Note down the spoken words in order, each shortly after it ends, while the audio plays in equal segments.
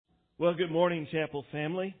Well, good morning, Chapel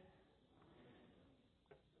family.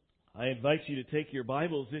 I invite you to take your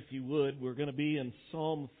Bibles, if you would. We're going to be in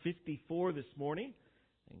Psalm 54 this morning.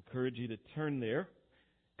 I encourage you to turn there.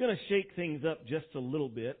 I'm going to shake things up just a little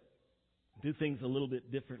bit, do things a little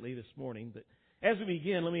bit differently this morning. But as we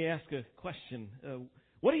begin, let me ask a question.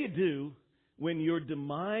 What do you do when your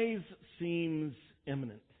demise seems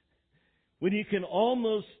imminent? When you can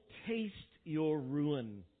almost taste your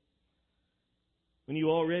ruin? When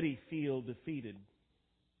you already feel defeated?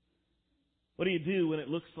 What do you do when it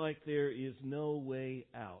looks like there is no way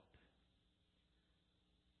out?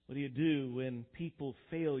 What do you do when people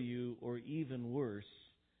fail you, or even worse,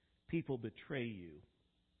 people betray you?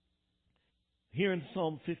 Here in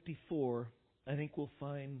Psalm 54, I think we'll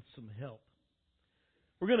find some help.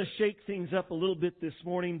 We're going to shake things up a little bit this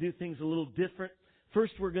morning, do things a little different.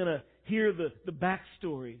 First, we're going to hear the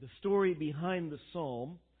backstory, the story behind the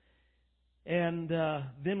psalm. And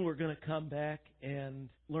then we're going to come back and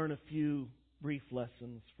learn a few brief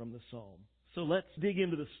lessons from the psalm. So let's dig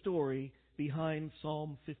into the story behind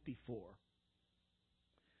Psalm 54.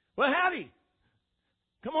 Well, howdy!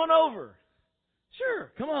 Come on over.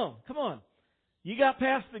 Sure, come on. You got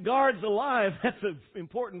past the guards alive. That's an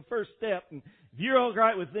important first step. And if you're all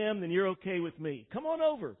right with them, then you're okay with me. Come on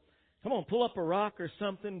over. Come on, pull up a rock or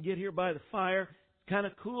something. Get here by the fire. Kind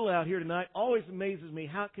of cool out here tonight. Always amazes me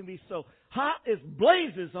how it can be so hot as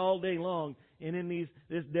blazes all day long, and in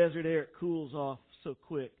this desert air it cools off so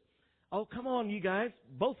quick. Oh, come on, you guys,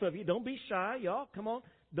 both of you, don't be shy, y'all. Come on,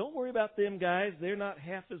 don't worry about them guys. They're not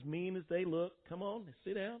half as mean as they look. Come on,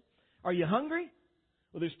 sit down. Are you hungry?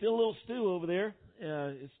 Well, there's still a little stew over there.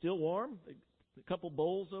 It's still warm. A couple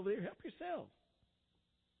bowls over there. Help yourselves.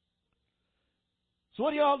 So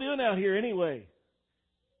what are y'all doing out here anyway?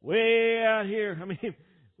 Way out here. I mean,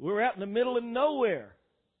 we're out in the middle of nowhere.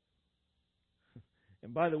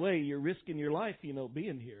 And by the way, you're risking your life,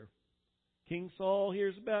 being here. King Saul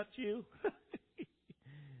hears about you.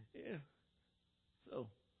 Yeah. So,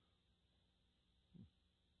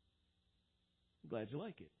 I'm glad you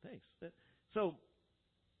like it. Thanks. So,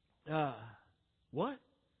 what?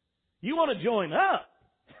 You want to join up?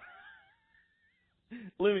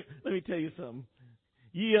 Let me tell you something.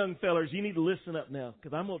 You young fellers, you need to listen up now,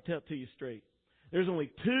 because I'm going to tell it to you straight. There's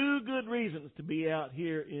only two good reasons to be out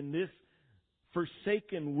here in this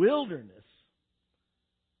forsaken wilderness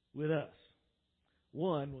with us.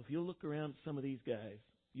 One, if you'll look around some of these guys,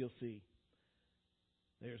 you'll see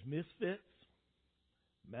there's misfits,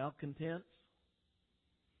 malcontents.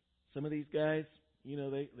 Some of these guys,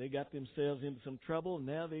 they got themselves into some trouble, and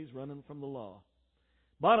now they's running from the law.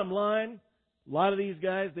 Bottom line, a lot of these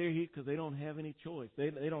guys, they're here because they don't have any choice.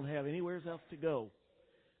 They don't have anywhere else to go.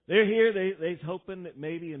 They're here, they's hoping that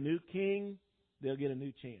maybe a new king, they'll get a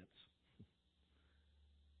new chance.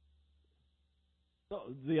 So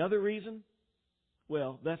the other reason,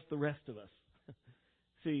 well, that's the rest of us.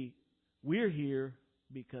 See, we're here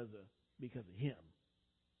because of him.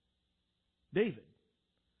 David.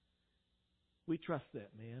 We trust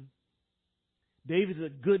that man. David's a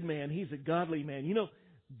good man. He's a godly man.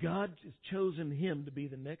 God has chosen him to be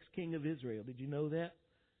the next king of Israel. Did you know that?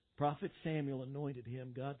 Prophet Samuel anointed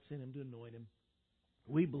him. God sent him to anoint him.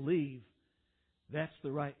 We believe that's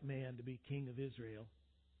the right man to be king of Israel.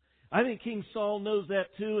 I think King Saul knows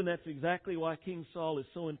that too, and that's exactly why King Saul is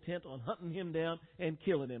so intent on hunting him down and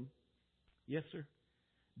killing him. Yes, sir.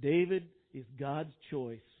 David is God's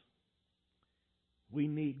choice. We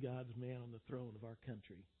need God's man on the throne of our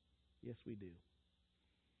country. Yes, we do.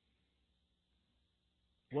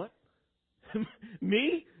 What?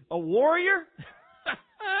 Me? A warrior?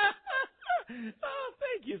 Oh,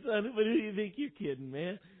 thank you, son. But you think you're kidding,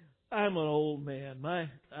 man? I'm an old man.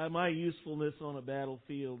 My usefulness on a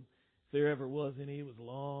battlefield, if there ever was any, was a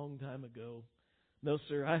long time ago. No,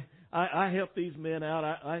 sir. I help these men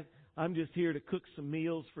out. I'm just here to cook some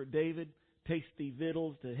meals for David, tasty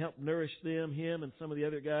victuals to help nourish them, him, and some of the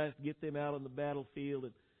other guys to get them out on the battlefield.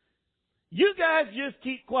 And you guys just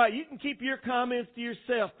keep quiet. You can keep your comments to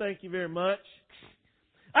yourself. Thank you very much.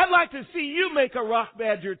 I'd like to see you make a rock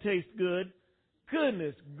badger taste good.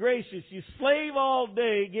 Goodness gracious, you slave all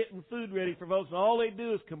day getting food ready for folks, and all they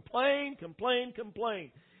do is complain.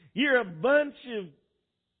 You're a bunch of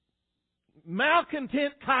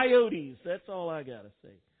malcontent coyotes. That's all I got to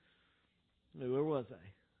say. Where was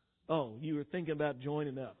I? Oh, you were thinking about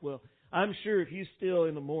joining up. Well, I'm sure if you still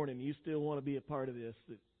in the morning, you still want to be a part of this,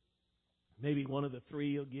 that maybe one of the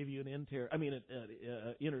three will give you an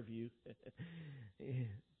interview.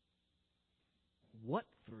 What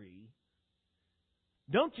three?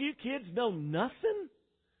 Don't you kids know nothing?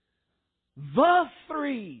 The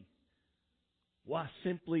three. Why,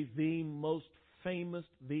 simply the most famous,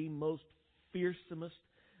 the most fearsomest,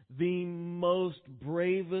 the most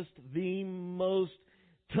bravest, the most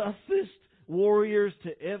toughest warriors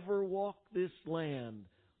to ever walk this land.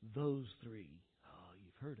 Those three. Oh,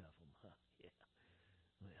 you've heard of them, huh? Yeah.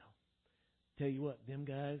 Well, tell you what, them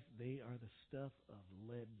guys, they are the stuff of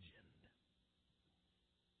legend.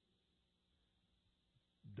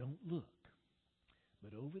 Don't look.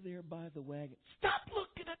 But over there by the wagon, stop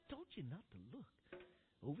looking! I told you not to look.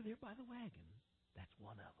 Over there by the wagon, that's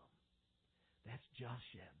one of them. That's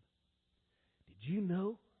Josheb. Did you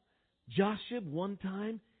know? Josheb, one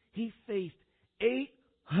time, he faced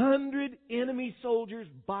 800 enemy soldiers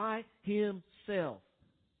by himself.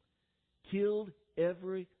 Killed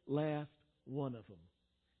every last one of them.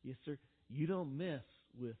 Yes, sir. You don't mess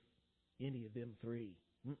with any of them three.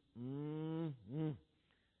 You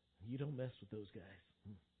don't mess with those guys.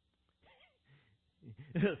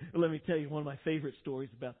 Let me tell you one of my favorite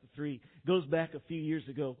stories about the three. It goes back a few years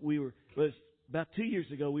ago. About 2 years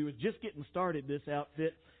ago. We were just getting started, this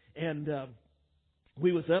outfit, and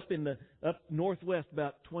we was up northwest,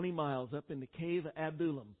 about 20 miles, up in the cave of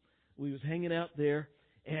Adullam. We was hanging out there,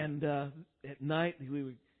 and at night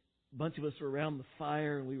a bunch of us were around the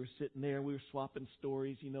fire, and we were sitting there, and we were swapping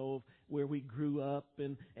stories, of where we grew up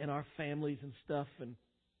and our families and stuff, and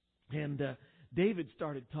David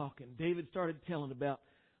started talking. David started telling about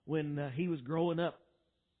when he was growing up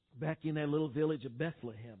back in that little village of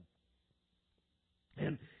Bethlehem.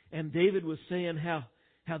 And David was saying how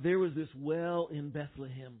there was this well in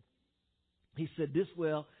Bethlehem. He said this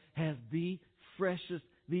well has the freshest,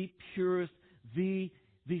 the purest, the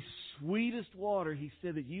sweetest water, he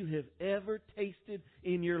said, that you have ever tasted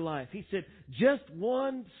in your life. He said, just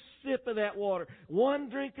one sip of that water, one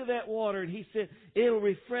drink of that water, and he said, it'll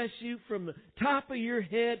refresh you from the top of your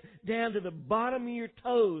head down to the bottom of your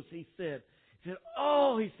toes, he said. He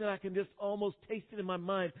said, I can just almost taste it in my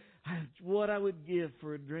mind, what I would give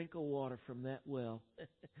for a drink of water from that well.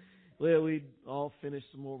 Well, we all finished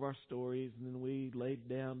some more of our stories, and then we laid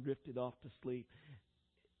down, drifted off to sleep.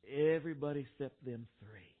 Everybody except them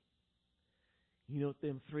three. You know what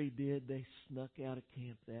them three did? They snuck out of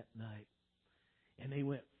camp that night. And they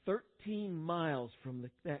went 13 miles from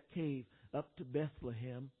that cave up to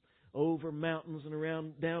Bethlehem, over mountains and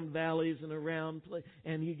around, down valleys and around,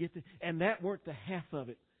 and and that weren't the half of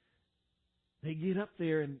it. They get up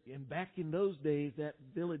there, and back in those days, that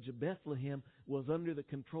village of Bethlehem was under the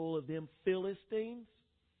control of them Philistines.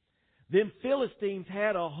 Them Philistines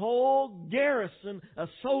had a whole garrison of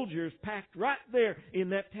soldiers packed right there in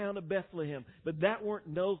that town of Bethlehem. But that weren't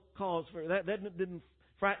no cause for that. That didn't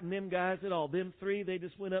frighten them guys at all. Them three, they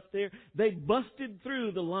just went up there. They busted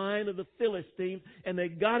through the line of the Philistines, and they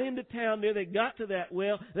got into town there. They got to that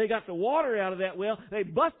well. They got the water out of that well. They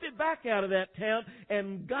busted back out of that town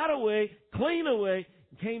and got away, clean away,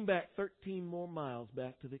 and came back 13 more miles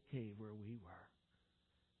back to the cave where we were.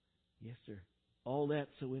 Yes, sir. All that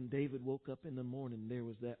so when David woke up in the morning, there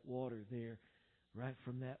was that water there right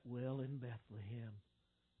from that well in Bethlehem.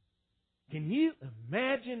 Can you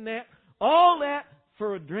imagine that? All that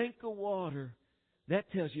for a drink of water.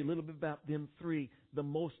 That tells you a little bit about them three, the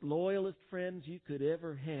most loyalist friends you could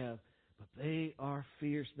ever have. But they are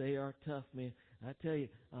fierce. They are tough, man. I tell you,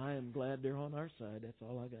 I am glad they're on our side. That's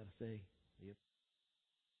all I got to say. Yep.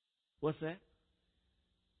 What's that?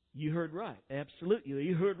 You heard right. Absolutely.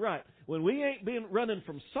 You heard right. When we ain't been running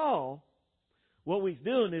from Saul, what we's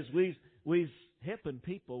doing is we's helping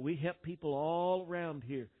people. We help people all around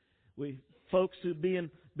here. Folks who being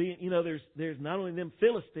there's not only them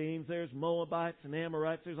Philistines, there's Moabites and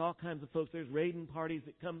Amorites, there's all kinds of folks. There's raiding parties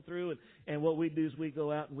that come through, and what we do is we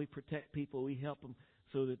go out and we protect people. We help them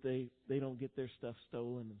so that they don't get their stuff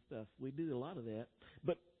stolen and stuff. We do a lot of that.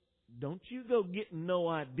 But don't you go getting no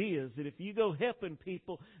ideas that if you go helping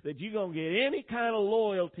people that you're going to get any kind of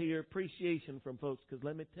loyalty or appreciation from folks, because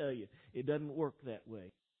let me tell you, it doesn't work that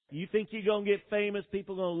way. You think you're going to get famous,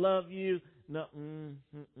 people are going to love you? No,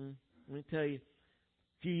 Let me tell you,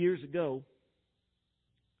 a few years ago,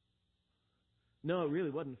 no, it really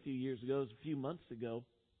wasn't a few years ago, it was a few months ago,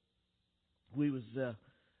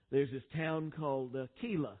 there's this town called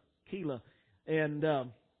Keilah, and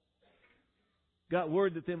got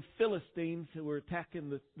word that them Philistines who were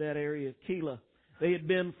attacking that area of Keilah, they had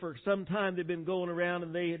been, for some time, they'd been going around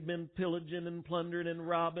and they had been pillaging and plundering and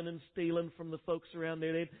robbing and stealing from the folks around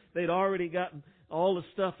there. They'd already gotten all the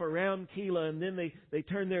stuff around Keilah, and then they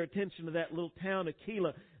turned their attention to that little town of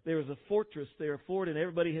Keilah. There was a fortress there, a fort, and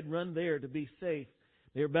everybody had run there to be safe.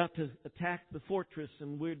 They were about to attack the fortress,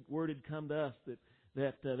 and word had come to us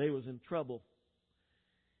that they was in trouble.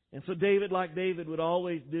 And so David, like David would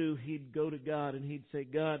always do, he'd go to God and he'd say,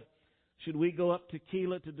 God, should we go up to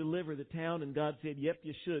Keilah to deliver the town? And God said, yep,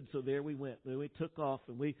 you should. So there we went. Then we took off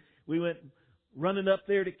and we went running up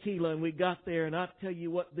there to Keilah, and we got there, and I tell you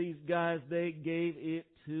what, these guys, they gave it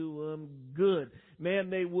to them good. Man,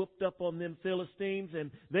 they whooped up on them Philistines,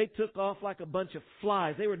 and they took off like a bunch of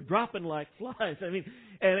flies. They were dropping like flies. I mean,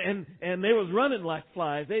 and they was running like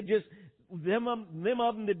flies. They just, them of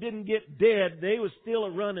them that didn't get dead, they was still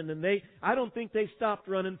a running, and I don't think they stopped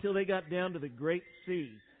running until they got down to the Great Sea.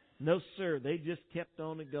 No, sir, they just kept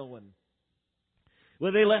on going.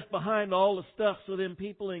 Well, they left behind all the stuff, so them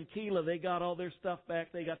people in Keilah, they got all their stuff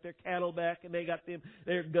back. They got their cattle back, and they got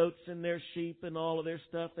their goats and their sheep and all of their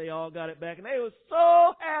stuff. They all got it back, and they was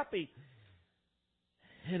so happy.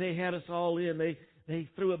 And they had us all in. They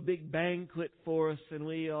threw a big banquet for us, and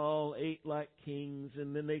we all ate like kings.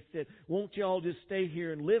 And then they said, won't you all just stay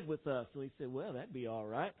here and live with us? And we said, well, that'd be all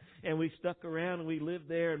right. And we stuck around, and we lived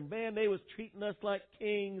there. And man, they was treating us like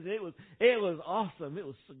kings. It was awesome. It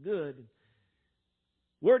was so good.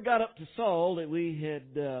 Word got up to Saul that we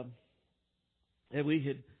had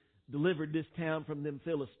delivered this town from them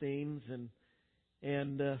Philistines,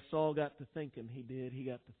 and Saul got to thinking. He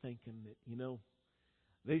got to thinking that,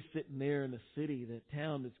 they sitting there in a city, that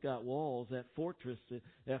town that's got walls, that fortress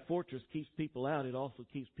keeps people out. It also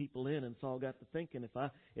keeps people in. And Saul got to thinking,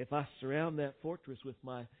 if I surround that fortress with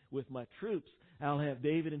my troops, I'll have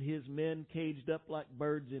David and his men caged up like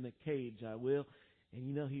birds in a cage. I will.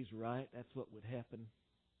 And he's right. That's what would happen.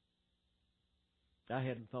 I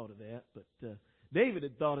hadn't thought of that, but David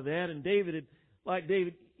had thought of that, and David,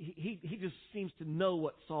 he just seems to know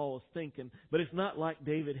what Saul is thinking. But it's not like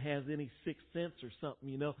David has any sixth sense or something,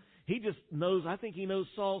 He just knows, I think he knows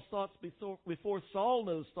Saul's thoughts before Saul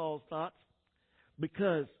knows Saul's thoughts,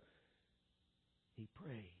 because he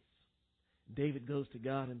prays. David goes to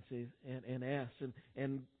God and says, and asks,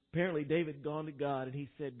 and apparently David had gone to God, and he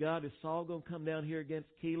said, God, is Saul going to come down here against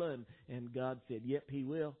Keilah? And God said, yep, he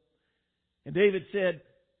will. And David said,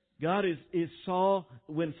 God, is Saul,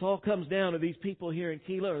 when Saul comes down, are these people here in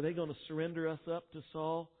Keilah, are they going to surrender us up to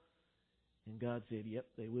Saul? And God said, yep,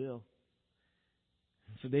 they will.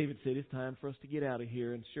 So David said, it's time for us to get out of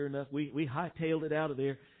here. And sure enough, we hightailed it out of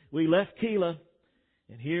there. We left Keilah,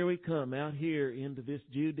 and here we come out here into this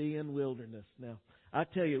Judean wilderness. Now, I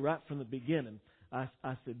tell you right from the beginning, I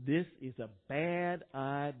said, this is a bad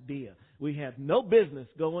idea. We have no business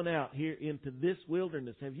going out here into this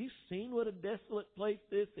wilderness. Have you seen what a desolate place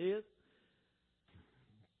this is?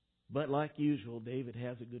 But like usual, David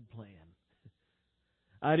has a good plan.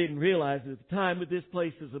 I didn't realize at the time that this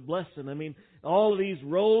place is a blessing. I mean, all of these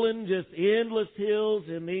rolling, just endless hills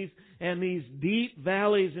and these deep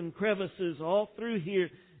valleys and crevices all through here,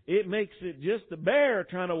 it makes it just a bear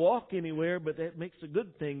trying to walk anywhere, but that makes a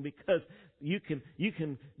good thing, because you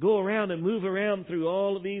can go around and move around through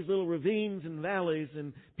all of these little ravines and valleys,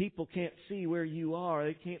 and people can't see where you are.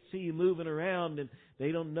 They can't see you moving around, and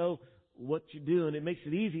they don't know what you're doing. It makes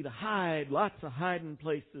it easy to hide, lots of hiding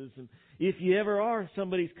places. And if you ever are,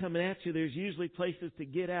 somebody's coming at you, there's usually places to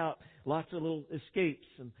get out, lots of little escapes.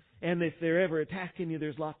 And if they're ever attacking you,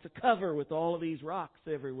 there's lots of cover with all of these rocks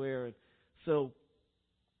everywhere. And so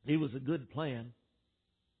it was a good plan.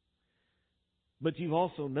 But you've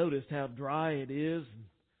also noticed how dry it is.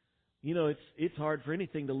 It's hard for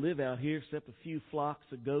anything to live out here except a few flocks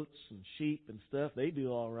of goats and sheep and stuff. They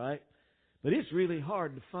do all right. But it's really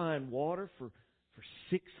hard to find water for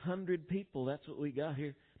 600 people. That's what we got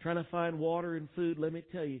here. Trying to find water and food. Let me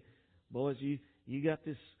tell you, boys, you got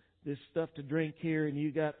this stuff to drink here, and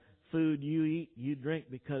you got food you eat, you drink,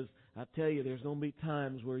 because I tell you, there's going to be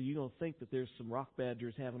times where you're going to think that there's some rock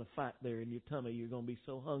badgers having a fight there in your tummy. You're going to be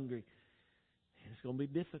so hungry. It's going to be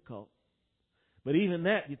difficult. But even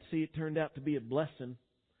that, you'd see, it turned out to be a blessing,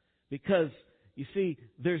 because, you see,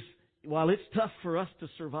 while it's tough for us to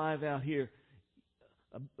survive out here,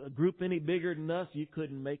 a group any bigger than us, you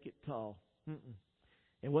couldn't make it tall.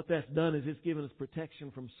 And what that's done is it's given us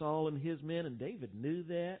protection from Saul and his men, and David knew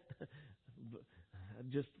that. I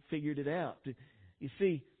just figured it out. You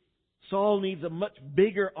see, Saul needs a much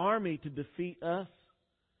bigger army to defeat us.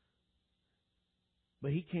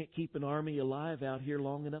 But he can't keep an army alive out here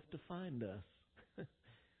long enough to find us.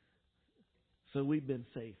 So we've been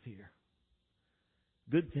safe here.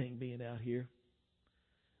 Good thing being out here.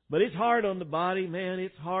 But it's hard on the body, man.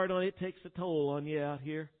 It takes a toll on you out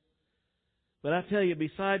here. But I tell you,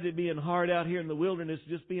 besides it being hard out here in the wilderness,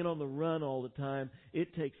 just being on the run all the time,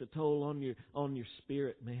 it takes a toll on your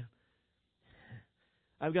spirit, man.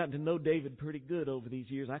 I've gotten to know David pretty good over these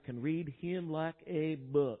years. I can read him like a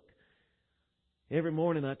book. Every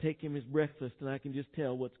morning I take him his breakfast, and I can just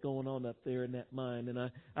tell what's going on up there in that mind. And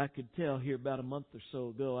I could tell here about a month or so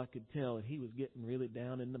ago, I could tell that he was getting really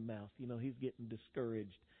down in the mouth. You know, he's getting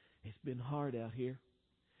discouraged. It's been hard out here.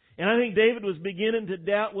 And I think David was beginning to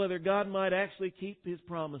doubt whether God might actually keep His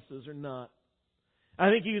promises or not. I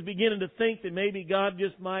think he was beginning to think that maybe God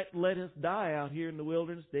just might let us die out here in the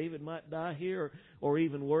wilderness. David might die here, or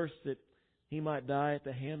even worse, that he might die at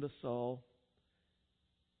the hand of Saul.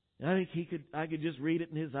 And I think I could just read it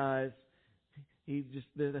in his eyes.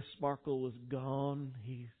 The sparkle was gone.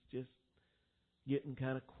 He's just getting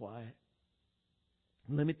kind of quiet.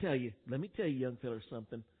 And let me tell you, young fella,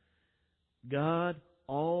 something. God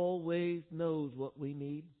always knows what we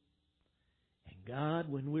need. And God,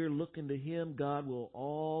 when we're looking to Him, God will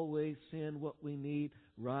always send what we need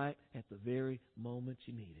right at the very moment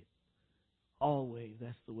you need it. Always.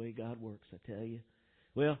 That's the way God works, I tell you.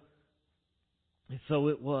 Well, and so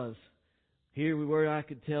it was. Here we were, I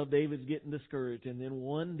could tell David's getting discouraged. And then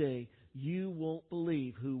one day, you won't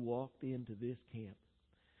believe who walked into this camp.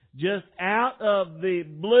 Just out of the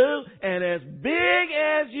blue and as big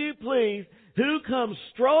as you please, who comes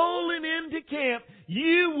strolling into camp,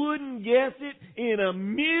 you wouldn't guess it in a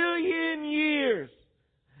million years.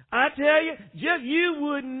 I tell you, just you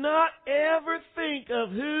would not ever think of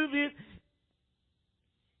who this.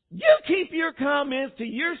 You keep your comments to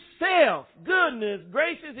yourself. Goodness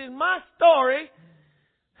gracious, is my story.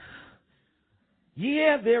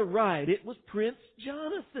 Yeah, they're right. It was Prince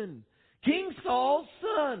Jonathan, King Saul's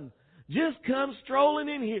son, just come strolling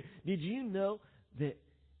in here. Did you know that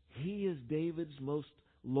he is David's most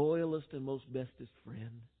loyalist and most bestest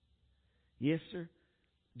friend? Yes, sir.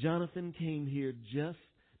 Jonathan came here just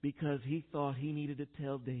because he thought he needed to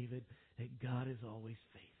tell David that God is always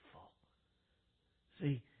faithful.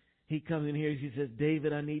 See, he comes in here and he says,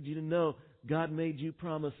 David, I need you to know God made you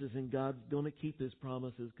promises and God's going to keep His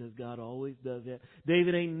promises because God always does that.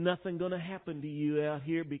 David, ain't nothing going to happen to you out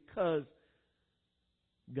here because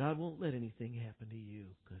God won't let anything happen to you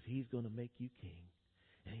because He's going to make you king.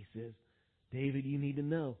 And he says, David, you need to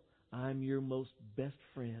know I'm your most best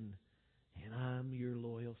friend and I'm your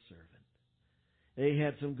loyal servant. They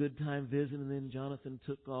had some good time visiting, and then Jonathan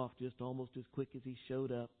took off just almost as quick as he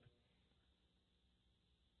showed up.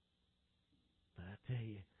 But I tell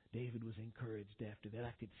you, David was encouraged after that.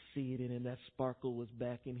 I could see it in him. That sparkle was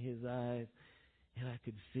back in his eyes. And I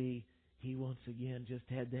could see he once again just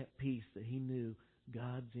had that peace that he knew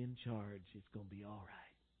God's in charge. It's going to be all right.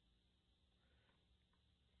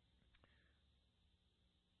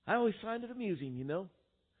 I always find it amusing, you know.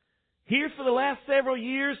 Here for the last several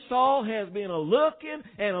years, Saul has been a-looking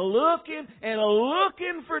and a-looking and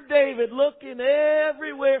a-looking for David, looking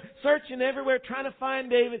everywhere, searching everywhere, trying to find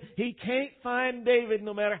David. He can't find David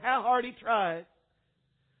no matter how hard he tries.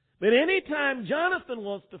 But anytime Jonathan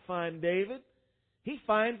wants to find David, he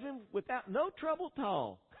finds him without no trouble at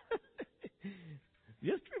all.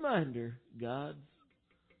 Just a reminder, God's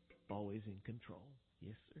always in control.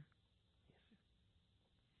 Yes, sir.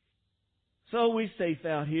 So we're safe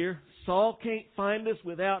out here. Saul can't find us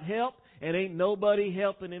without help, and ain't nobody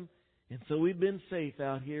helping him. And so we've been safe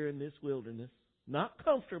out here in this wilderness. Not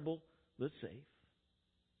comfortable, but safe.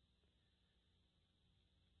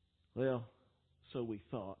 Well, so we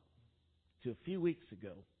thought. Till a few weeks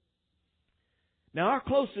ago. Now our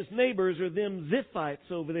closest neighbors are them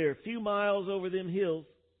Ziphites over there, a few miles over them hills.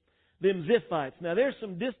 Them Ziphites. Now there's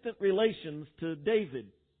some distant relations to David.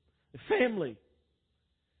 The family.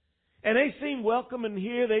 And they seemed welcoming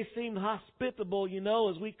here. They seemed hospitable, you know,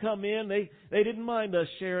 as we come in. They didn't mind us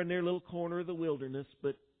sharing their little corner of the wilderness,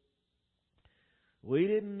 but we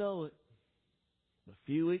didn't know it. A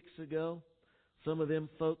few weeks ago, some of them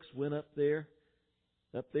folks went up there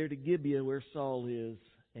to Gibeah where Saul is,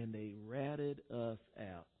 and they ratted us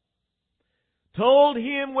out. Told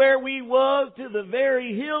him where we was to the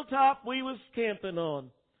very hilltop we was camping on.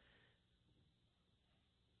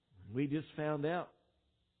 We just found out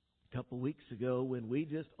a couple weeks ago when we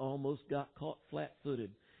just almost got caught flat-footed.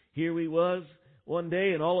 Here we was one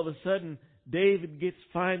day, and all of a sudden David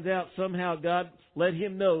finds out somehow God let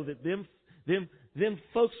him know that them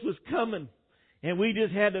folks was coming, and we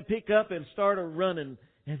just had to pick up and start a running.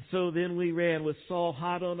 And so then we ran with Saul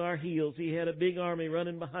hot on our heels. He had a big army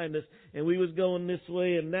running behind us, and we was going this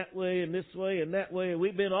way and that way and this way and that way. And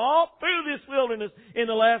we've been all through this wilderness in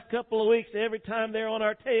the last couple of weeks. Every time they're on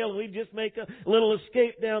our tail, we'd just make a little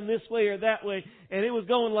escape down this way or that way. And it was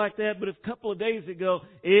going like that, but a couple of days ago,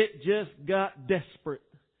 it just got desperate.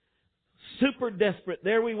 Super desperate.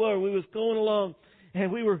 There we were. We was going along. And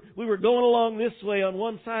we were going along this way on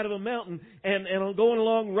one side of a mountain, and going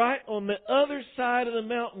along right on the other side of the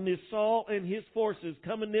mountain is Saul and his forces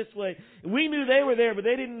coming this way. We knew they were there, but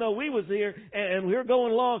they didn't know we was here, and we were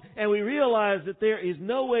going along, and we realized that there is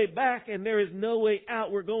no way back and there is no way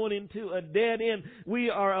out. We're going into a dead end. We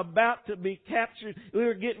are about to be captured. We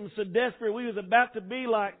were getting so desperate, we was about to be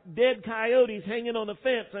like dead coyotes hanging on the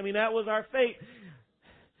fence. I mean, that was our fate.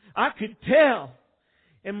 I could tell.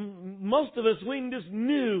 And most of us, we just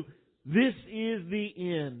knew this is the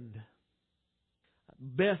end.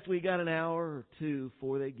 Best we got an hour or two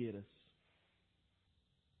before they get us.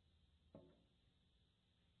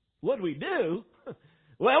 What did we do?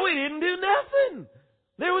 Well, we didn't do nothing.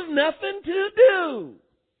 There was nothing to do.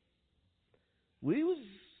 We was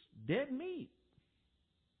dead meat.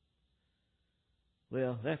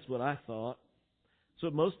 Well, that's what I thought. That's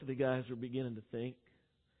what most of the guys were beginning to think.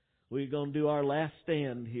 We're going to do our last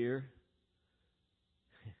stand here.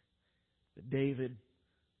 But David,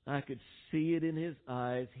 I could see it in his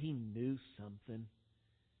eyes. He knew something.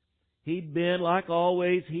 He'd been, like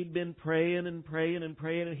always, he'd been praying and praying and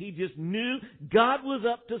praying, and he just knew God was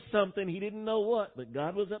up to something. He didn't know what, but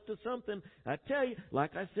God was up to something. I tell you,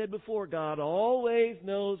 like I said before, God always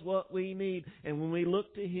knows what we need. And when we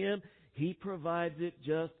look to Him, He provides it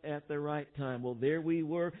just at the right time. Well, there we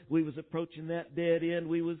were. We was approaching that dead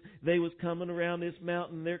end. They was coming around this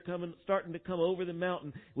mountain. They're starting to come over the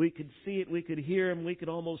mountain. We could see it. We could hear them. We could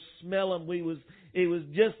almost smell them. It was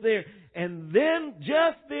just there. And then,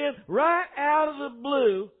 just then, right out of the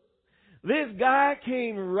blue, this guy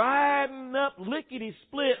came riding up,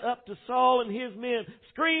 lickety-split, up to Saul and his men,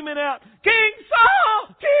 screaming out, "King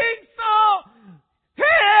Saul! King Saul!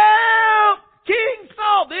 Help! King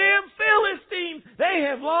Saul, them Philistines, they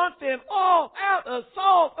have launched an all-out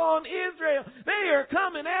assault on Israel. They are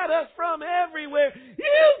coming at us from everywhere.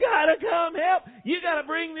 You gotta come help. You gotta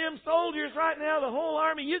bring them soldiers right now, the whole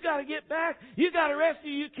army. You gotta get back. You gotta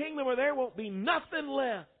rescue your kingdom or there won't be nothing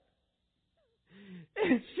left."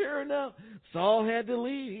 And sure enough, Saul had to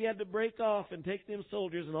leave. He had to break off and take them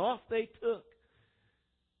soldiers, and off they took.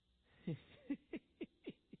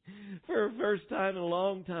 For the first time in a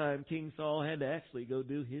long time, King Saul had to actually go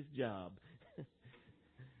do his job.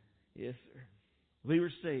 Yes, sir. We were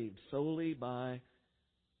saved solely by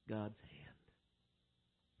God's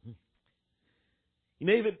hand.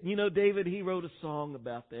 David, he wrote a song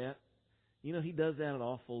about that. He does that an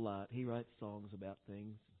awful lot. He writes songs about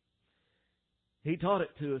things. He taught it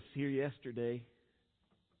to us here yesterday.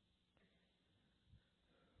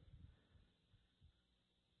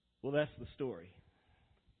 Well, that's the story.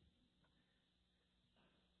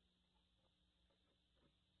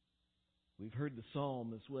 We've heard the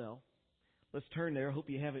psalm as well. Let's turn there. I hope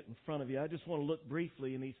you have it in front of you. I just want to look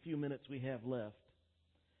briefly in these few minutes we have left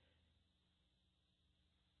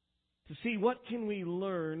to see what can we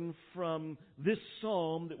learn from this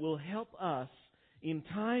psalm that will help us in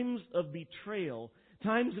times of betrayal,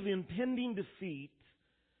 times of impending defeat,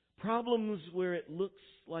 problems where it looks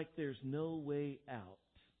like there's no way out.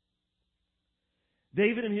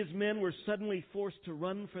 David and his men were suddenly forced to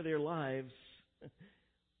run for their lives.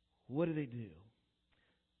 What do?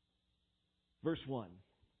 Verse 1.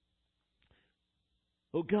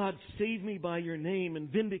 "O God, save me by your name and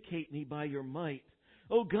vindicate me by your might.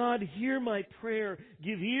 O God, hear my prayer.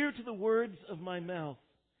 Give ear to the words of my mouth.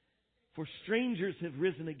 For strangers have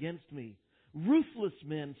risen against me. Ruthless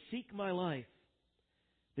men seek my life.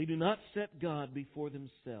 They do not set God before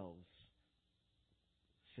themselves."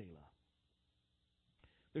 Selah.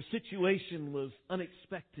 Their situation was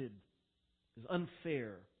unexpected. It was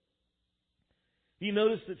unfair. You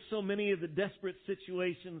notice that so many of the desperate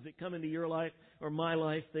situations that come into your life or my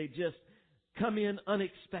life, they just come in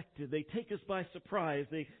unexpected. They take us by surprise.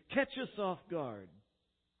 They catch us off guard.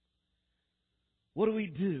 What do we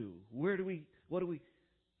do? Where do we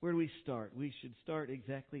start? We should start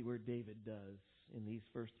exactly where David does in these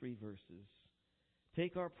first 3 verses.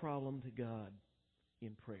 Take our problem to God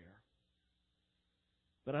in prayer.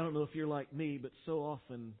 But I don't know if you're like me, but so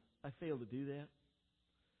often I fail to do that.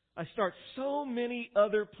 I start so many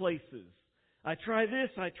other places. I try this,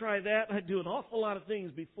 I try that. I do an awful lot of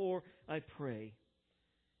things before I pray.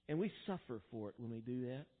 And we suffer for it when we do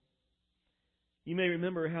that. You may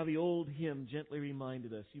remember how the old hymn gently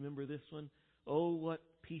reminded us. You remember this one? "Oh, what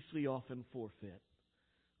peace we often forfeit.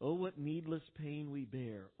 Oh, what needless pain we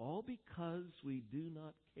bear. All because we do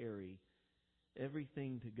not carry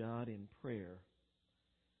everything to God in prayer."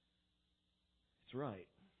 That's right.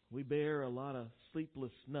 We bear a lot of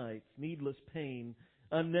sleepless nights, needless pain,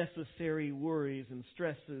 unnecessary worries and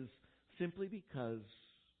stresses simply because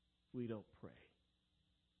we don't pray.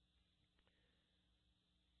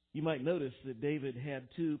 You might notice that David had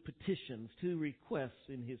two petitions, two requests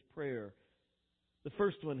in his prayer. The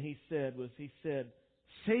first one he said,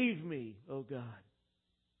 "Save me, O God,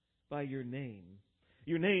 by your name."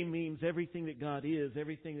 Your name means everything that God is,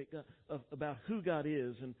 everything that about who God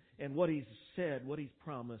is and what He's said, what He's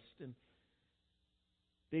promised. And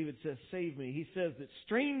David says, "Save me." He says that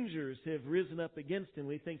strangers have risen up against him.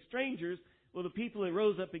 We think strangers, well, the people that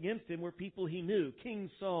rose up against him were people he knew. King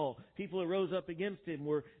Saul, people that rose up against him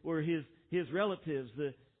were his relatives,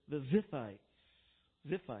 the Ziphites.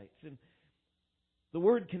 And the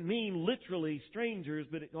word can mean literally strangers,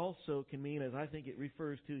 but it also can mean, as I think it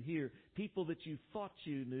refers to here, people that you thought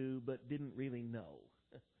you knew but didn't really know.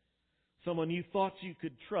 Someone you thought you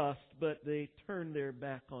could trust, but they turned their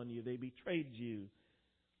back on you. They betrayed you.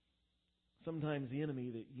 Sometimes the enemy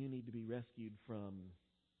that you need to be rescued from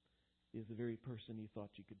is the very person you thought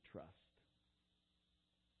you could trust.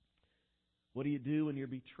 What do you do when you're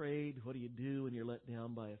betrayed? What do you do when you're let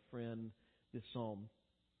down by a friend? This psalm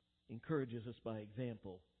encourages us by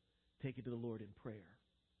example. Take it to the Lord in prayer.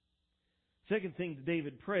 Second thing that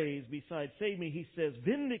David prays, besides save me, he says,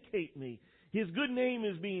 vindicate me. His good name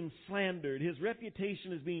is being slandered. His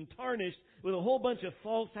reputation is being tarnished with a whole bunch of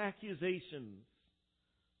false accusations.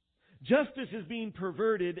 Justice is being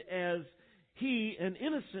perverted as he, an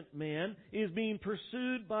innocent man, is being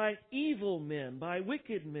pursued by evil men, by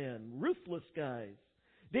wicked men, ruthless guys.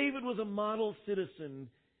 David was a model citizen.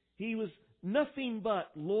 He was nothing but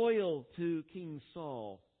loyal to King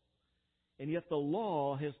Saul. And yet the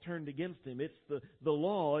law has turned against him. It's the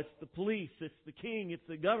law, it's the police, it's the king, it's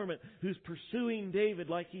the government who's pursuing David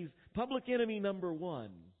like he's public enemy number one.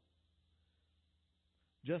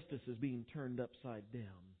 Justice is being turned upside down.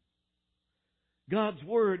 God's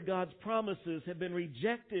Word, God's promises have been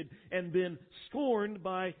rejected and been scorned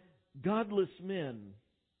by godless men.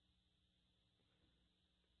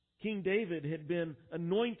 King David had been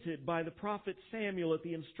anointed by the prophet Samuel at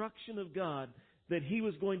the instruction of God that he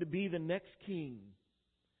was going to be the next king.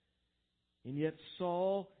 And yet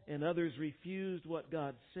Saul and others refused what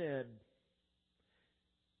God said.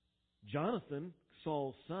 Jonathan,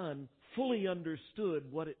 Saul's son, fully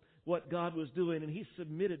understood what God was doing, and he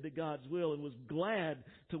submitted to God's will and was glad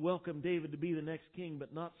to welcome David to be the next king,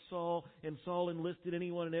 but not Saul. And Saul enlisted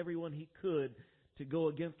anyone and everyone he could to go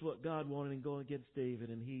against what God wanted and go against David,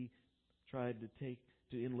 and he tried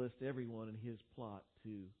to enlist everyone in his plot to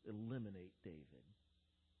eliminate David.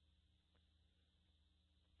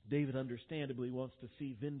 David understandably wants to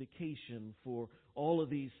see vindication for all of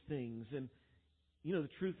these things. And, you know, the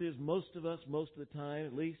truth is, most of us, most of the time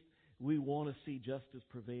at least, we want to see justice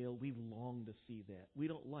prevail. We long to see that. We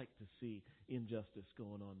don't like to see injustice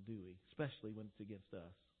going on, do we? Especially when it's against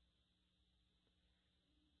us.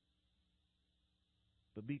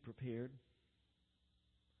 But be prepared.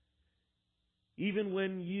 Even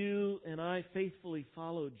when you and I faithfully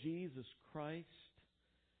follow Jesus Christ,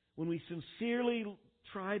 when we sincerely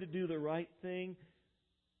try to do the right thing,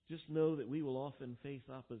 just know that we will often face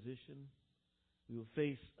opposition. We will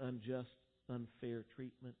face unjust, unfair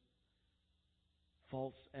treatment,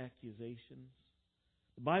 false accusations.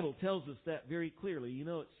 The Bible tells us that very clearly. You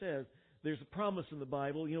know, it says there's a promise in the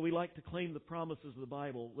Bible. You know, we like to claim the promises of the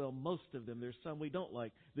Bible. Well, most of them. There's some we don't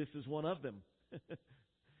like. This is one of them.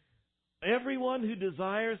 Everyone who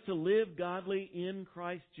desires to live godly in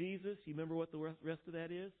Christ Jesus, you remember what the rest of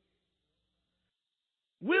that is?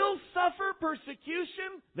 Will suffer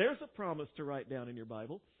persecution. There's a promise to write down in your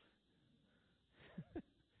Bible.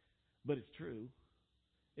 But it's true.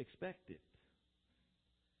 Expect it.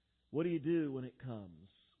 What do you do when it comes?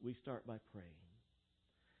 We start by praying.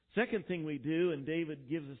 Second thing we do, and David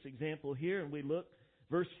gives us example here, and we look,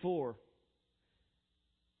 verse 4.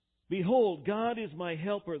 Behold, God is my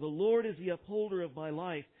helper. The Lord is the upholder of my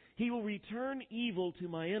life. He will return evil to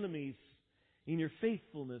my enemies. In your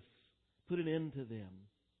faithfulness, put an end to them.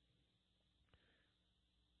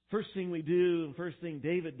 First thing we do, and first thing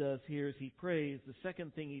David does here is he prays. The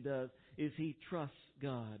second thing he does is he trusts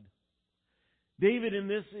God. David, in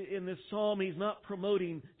this psalm, he's not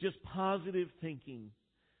promoting just positive thinking.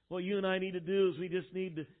 What you and I need to do is we just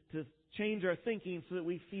need to change our thinking so that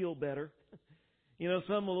we feel better. You know,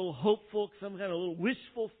 some a little hopeful, some kind of a little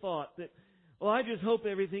wishful thought that, well, I just hope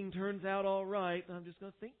everything turns out all right. I'm just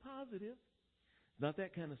going to think positive. Not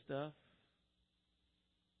that kind of stuff.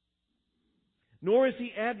 Nor is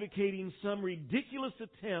he advocating some ridiculous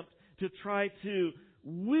attempt to try to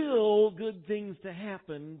will good things to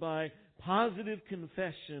happen by positive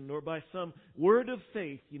confession or by some word of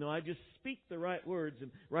faith. You know, I just speak the right words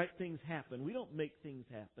and right things happen. We don't make things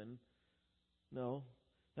happen. No.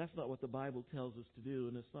 That's not what the Bible tells us to do,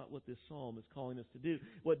 and it's not what this psalm is calling us to do.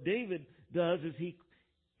 What David does is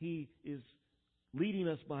he is leading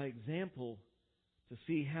us by example to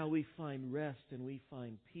see how we find rest and we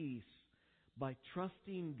find peace by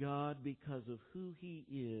trusting God because of who He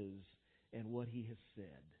is and what He has said.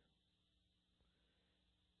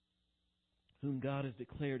 Whom God has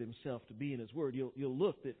declared Himself to be in His Word. You'll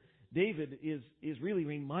look that David is really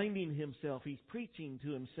reminding himself, he's preaching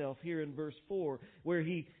to himself here in verse 4, where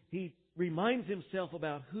he reminds himself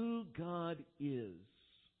about who God is.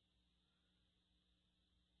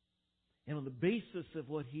 And on the basis of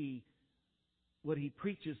what he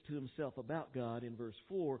preaches to himself about God in verse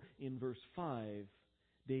 4, in verse 5,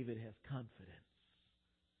 David has confidence.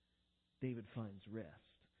 David finds rest.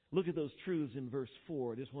 Look at those truths in verse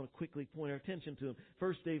 4. I just want to quickly point our attention to them.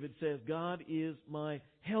 First, David says, God is my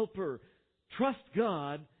helper. Trust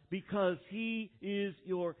God because He is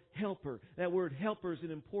your helper. That word helper is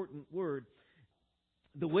an important word.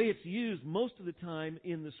 The way it's used most of the time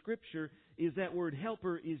in the Scripture is that word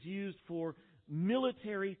helper is used for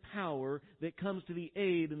military power that comes to the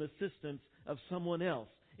aid and assistance of someone else.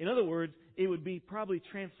 In other words, it would be probably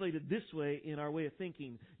translated this way in our way of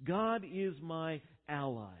thinking. God is my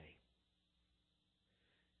ally.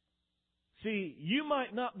 See, you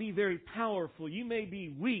might not be very powerful. You may be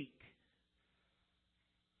weak.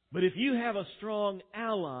 But if you have a strong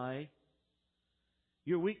ally,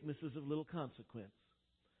 your weakness is of little consequence.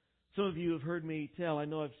 Some of you have heard me tell, I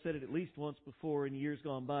know I've said it at least once before in years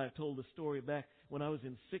gone by. I've told the story back when I was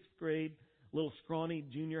in 6th grade, little scrawny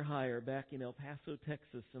junior higher back in El Paso,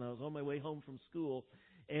 Texas, and I was on my way home from school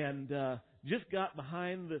and just got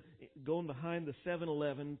going behind the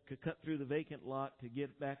 7-Eleven to cut through the vacant lot to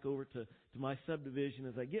get back over to my subdivision.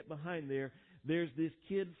 As I get behind there's this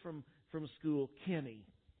kid from school, Kenny.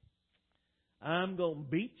 I'm going to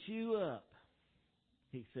beat you up,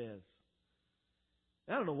 he says.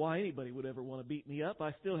 I don't know why anybody would ever want to beat me up.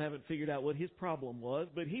 I still haven't figured out what his problem was,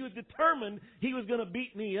 but he was determined he was going to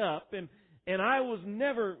beat me up, and I was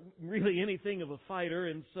never really anything of a fighter,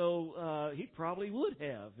 and so he probably would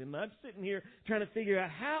have. And I'm sitting here trying to figure out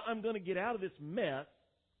how I'm going to get out of this mess.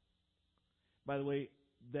 By the way,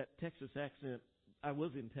 that Texas accent, I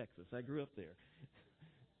was in Texas. I grew up there.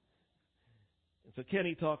 And so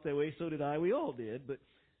Kenny talked that way, so did I. We all did. But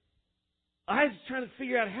I was trying to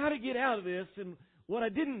figure out how to get out of this, and what I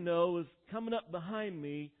didn't know was coming up behind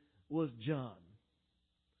me was John.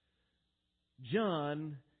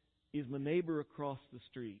 John is my neighbor across the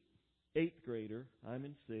street, 8th grader. I'm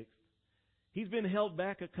in 6th. He's been held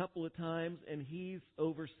back a couple of times, and he's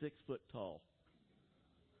over 6 foot tall.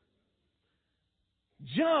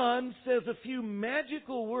 John says a few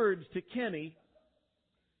magical words to Kenny,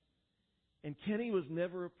 and Kenny was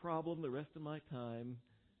never a problem the rest of my time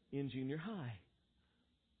in junior high.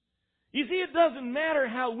 You see, it doesn't matter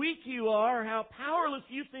how weak you are, how powerless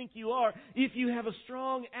you think you are, if you have a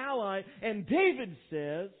strong ally. And David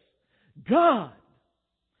says, God,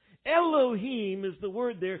 Elohim is the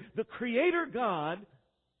word there, the Creator God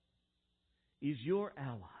is your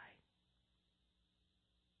ally.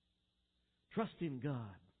 Trust in God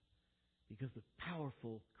because the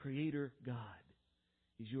powerful Creator God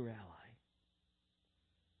is your ally.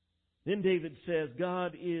 Then David says,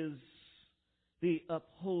 God is the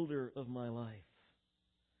upholder of my life.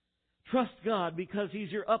 Trust God because He's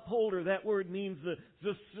your upholder. That word means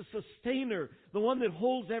the sustainer, the one that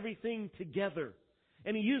holds everything together.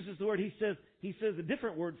 And he uses the word, he says a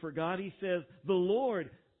different word for God. He says, the Lord,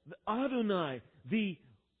 the Adonai, the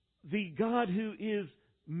God who is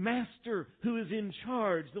master, who is in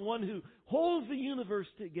charge, the one who holds the universe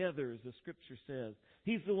together, as the Scripture says.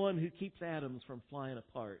 He's the one who keeps atoms from flying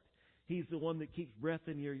apart. He's the one that keeps breath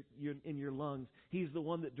in your lungs. He's the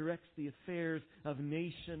one that directs the affairs of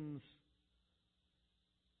nations.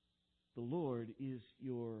 The Lord is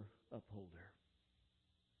your upholder.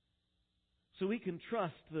 So we can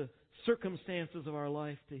trust the circumstances of our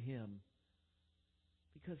life to Him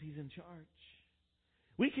because He's in charge.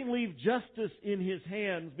 We can leave justice in His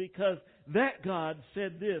hands because that God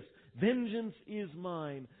said this, vengeance is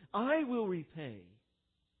mine, I will repay,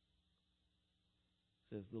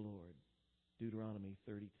 says the Lord. Deuteronomy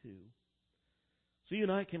 32. So you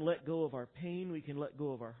and I can let go of our pain, we can let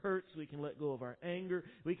go of our hurts, we can let go of our anger,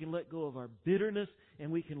 we can let go of our bitterness,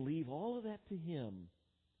 and we can leave all of that to Him.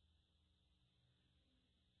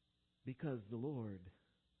 Because the Lord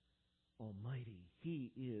Almighty,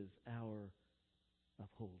 He is our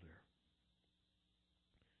upholder.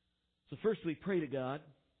 So first we pray to God,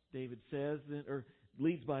 David says, or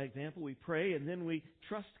leads by example. We pray and then we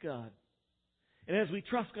trust God. And as we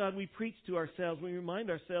trust God, we preach to ourselves. We remind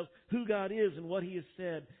ourselves who God is and what He has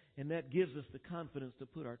said. And that gives us the confidence to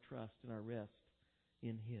put our trust and our rest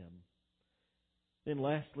in Him. Then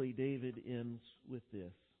lastly, David ends with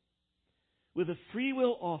this. With a free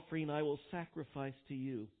will offering I will sacrifice to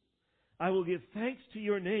you. I will give thanks to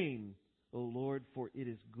your name, O Lord, for it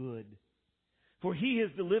is good. For He has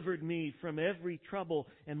delivered me from every trouble,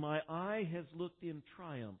 and my eye has looked in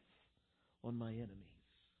triumph on my enemies.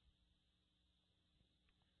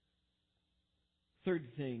 Third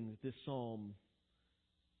thing that this psalm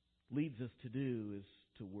leads us to do is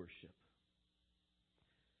to worship.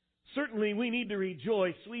 Certainly we need to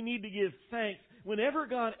rejoice. We need to give thanks. Whenever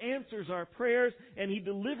God answers our prayers and He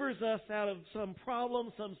delivers us out of some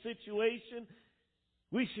problem, some situation,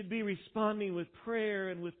 we should be responding with prayer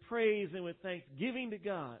and with praise and with thanksgiving to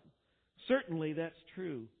God. Certainly that's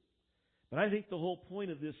true. But I think the whole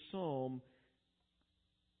point of this psalm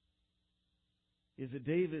is that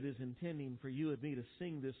David is intending for you and me to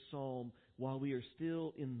sing this psalm while we are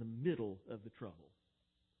still in the middle of the trouble.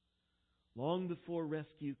 Long before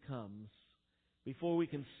rescue comes, before we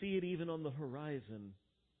can see it even on the horizon,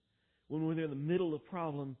 when we're in the middle of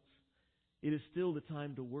problems, it is still the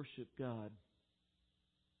time to worship God.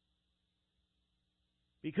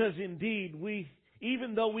 Because indeed,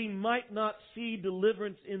 even though we might not see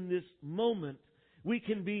deliverance in this moment, we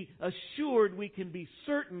can be assured, we can be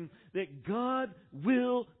certain that God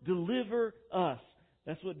will deliver us.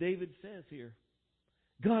 That's what David says here.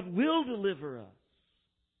 God will deliver us.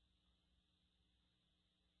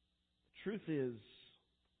 The truth is,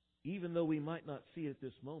 even though we might not see it at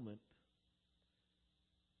this moment,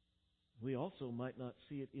 we also might not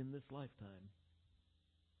see it in this lifetime.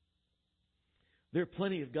 There are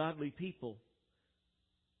plenty of godly people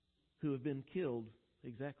who have been killed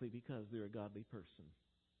exactly because they're a godly person.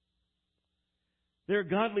 There are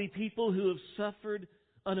godly people who have suffered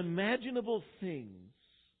unimaginable things.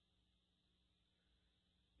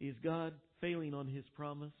 Is God failing on His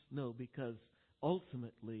promise? No, because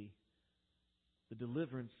ultimately, the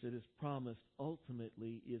deliverance that is promised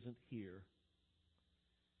ultimately isn't here.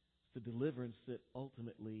 It's the deliverance that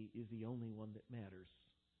ultimately is the only one that matters.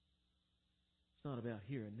 It's not about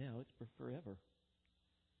here and now, it's for forever.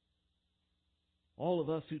 All of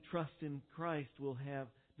us who trust in Christ will have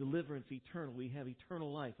deliverance eternal. We have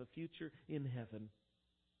eternal life, a future in heaven.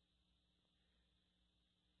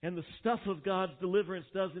 And the stuff of God's deliverance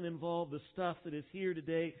doesn't involve the stuff that is here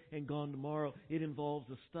today and gone tomorrow. It involves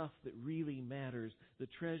the stuff that really matters, the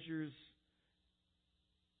treasures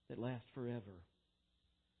that last forever.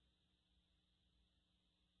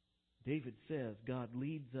 David says God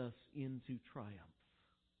leads us into triumph.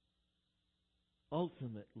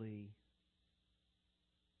 Ultimately,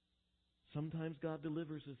 sometimes God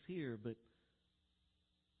delivers us here, but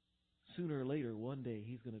sooner or later, one day,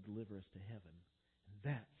 He's going to deliver us to heaven.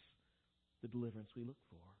 And that's the deliverance we look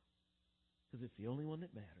for, because it's the only one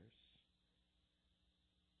that matters.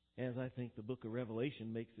 As I think the book of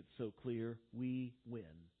Revelation makes it so clear, we win.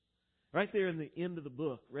 Right there in the end of the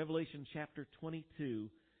book, Revelation chapter 22,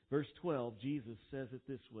 verse 12, Jesus says it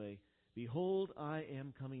this way, "Behold, I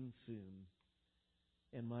am coming soon,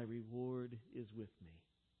 and my reward is with me."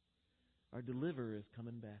 Our deliverer is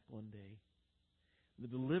coming back one day. The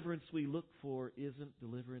deliverance we look for isn't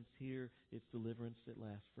deliverance here. It's deliverance that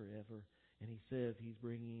lasts forever. And He says He's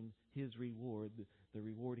bringing His reward. The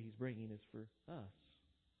reward He's bringing is for us,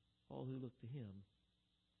 all who look to Him.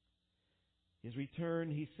 His return,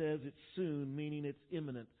 He says, it's soon, meaning it's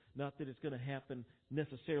imminent. Not that it's going to happen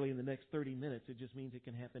necessarily in the next 30 minutes. It just means it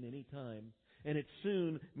can happen any time. And it's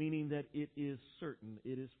soon, meaning that it is certain.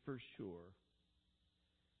 It is for sure.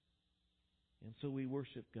 And so we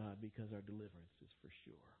worship God because our deliverance is for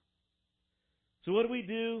sure. So what do we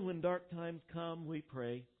do when dark times come? We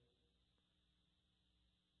pray.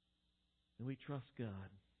 And we trust God.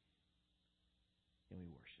 And we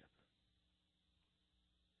worship.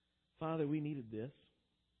 Father, we needed this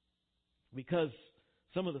because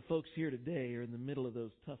some of the folks here today are in the middle of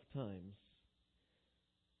those tough times.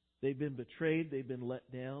 They've been betrayed. They've been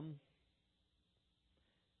let down.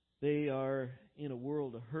 They are in a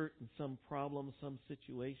world of hurt and some problem, some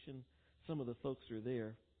situation. Some of the folks are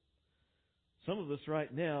there. Some of us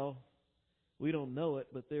right now, we don't know it,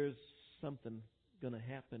 but there's something going to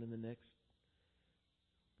happen in the next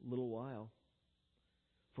little while.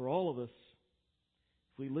 For all of us,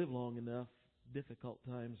 if we live long enough, difficult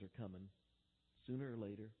times are coming, sooner or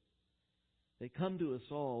later. They come to us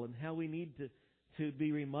all, and how we need to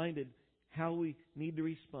be reminded how we need to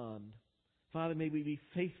respond. Father, may we be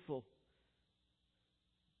faithful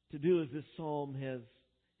to do as this psalm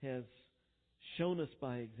has shown us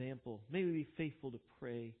by example. May we be faithful to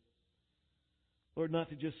pray. Lord, not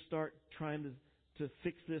to just start trying to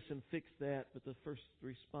fix this and fix that, but the first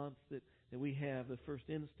response that we have, the first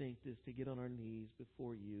instinct is to get on our knees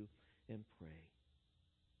before you and pray.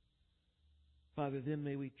 Father, then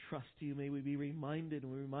may we trust you. May we be reminded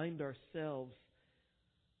and we remind ourselves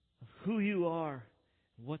of who you are,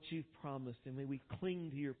 what you've promised, and may we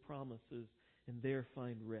cling to your promises and there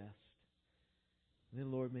find rest. And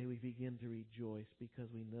then, Lord, may we begin to rejoice because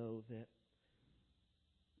we know that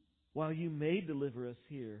while you may deliver us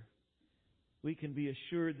here, we can be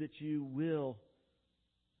assured that you will,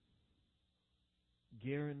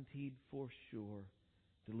 guaranteed for sure,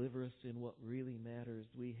 deliver us in what really matters.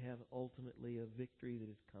 We have ultimately a victory that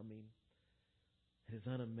is coming. It is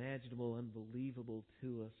unimaginable, unbelievable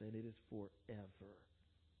to us, and it is forever.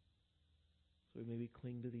 So may we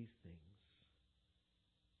cling to these things.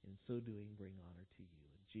 In so doing, bring honor to you.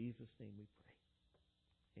 In Jesus' name we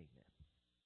pray. Amen.